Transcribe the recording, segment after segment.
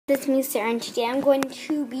It's me, Sarah, and today I'm going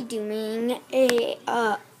to be doing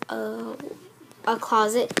a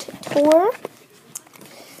closet tour.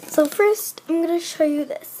 So first, I'm going to show you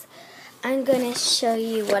this. I'm going to show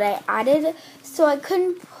you what I added. So I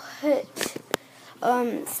couldn't put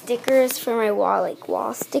stickers for my wall, like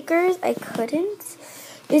wall stickers. I couldn't.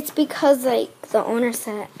 It's because like the owner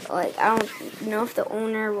said, like I don't know if the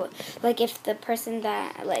owner will, like if the person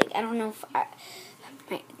that like I don't know if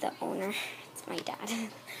the owner, it's my dad.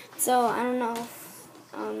 So I don't know if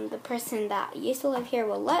the person that used to live here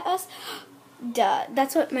will let us. Duh,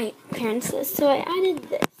 that's what my parents said. So I added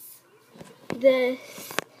this,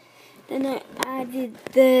 then I added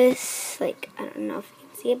this. Like I don't know if you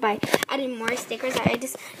can see it, but I added more stickers.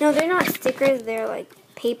 No, they're not stickers. They're like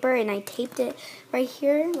paper, and I taped it right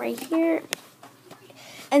here,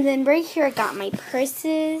 and then right here I got my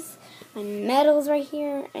purses, my medals right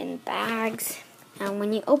here, and bags. And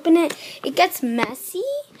when you open it, it gets messy.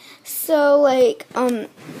 So like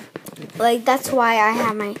that's why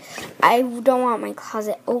I don't want my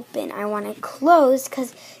closet open. I want it closed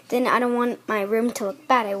because then I don't want my room to look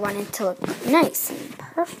bad. I want it to look nice and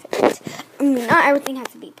perfect. I mean, not everything has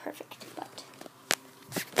to be perfect, but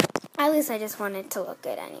at least I just want it to look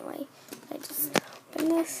good anyway. I just open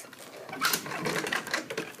this.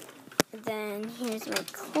 Then here's my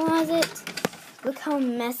closet. Look how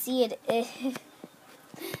messy it is.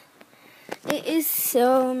 It is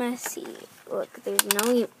so messy. Look, there's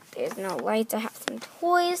no lights. I have some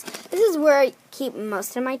toys. This is where I keep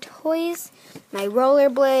most of my toys. My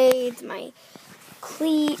rollerblades, my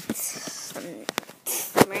cleats, some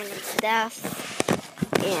random stuff.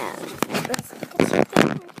 And let's look at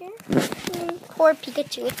something right here. Poor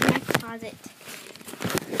Pikachu. It's in my closet.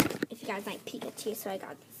 If you guys like Pikachu, so I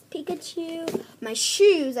got this Pikachu. My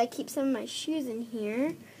shoes. I keep some of my shoes in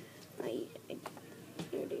here.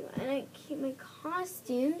 And I keep my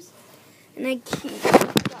costumes. And I keep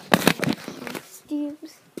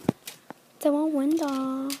costumes. Someone went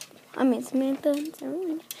off. I mean, Samantha.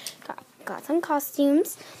 Got some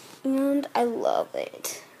costumes. And I love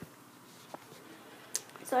it.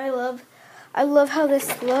 So I love how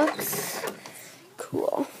this looks.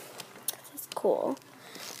 Cool. This is cool.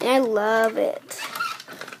 And I love it.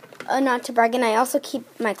 Not to brag, and I also keep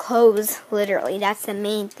my clothes, literally, that's the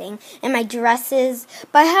main thing, and my dresses,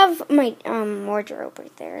 but I have my wardrobe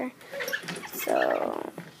right there, so,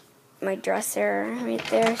 my dresser right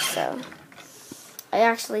there, so, I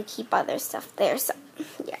actually keep other stuff there, so,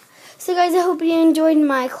 yeah. So guys, I hope you enjoyed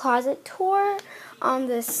my closet tour on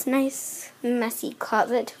this nice, messy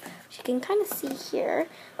closet, which you can kind of see here.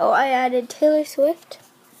 Oh, I added Taylor Swift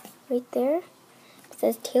right there.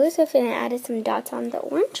 Says Taylor Swift, and I added some dots on the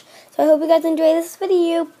orange. So I hope you guys enjoy this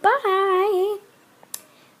video. Bye.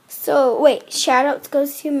 So wait, shout outs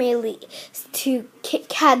goes to Maylee, to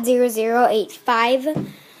KitKat0085.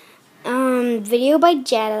 Video by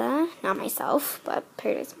Jetta, not myself, but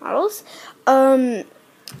Paradise Models. I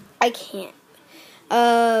can't.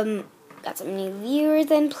 Got some new viewers,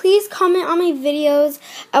 and please comment on my videos.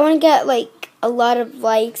 I want to get like a lot of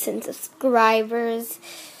likes and subscribers.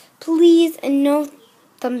 Please, and no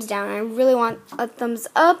thumbs down. I really want a thumbs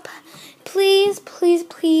up. Please, please,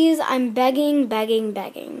 please. I'm begging, begging,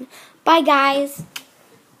 begging. Bye, guys.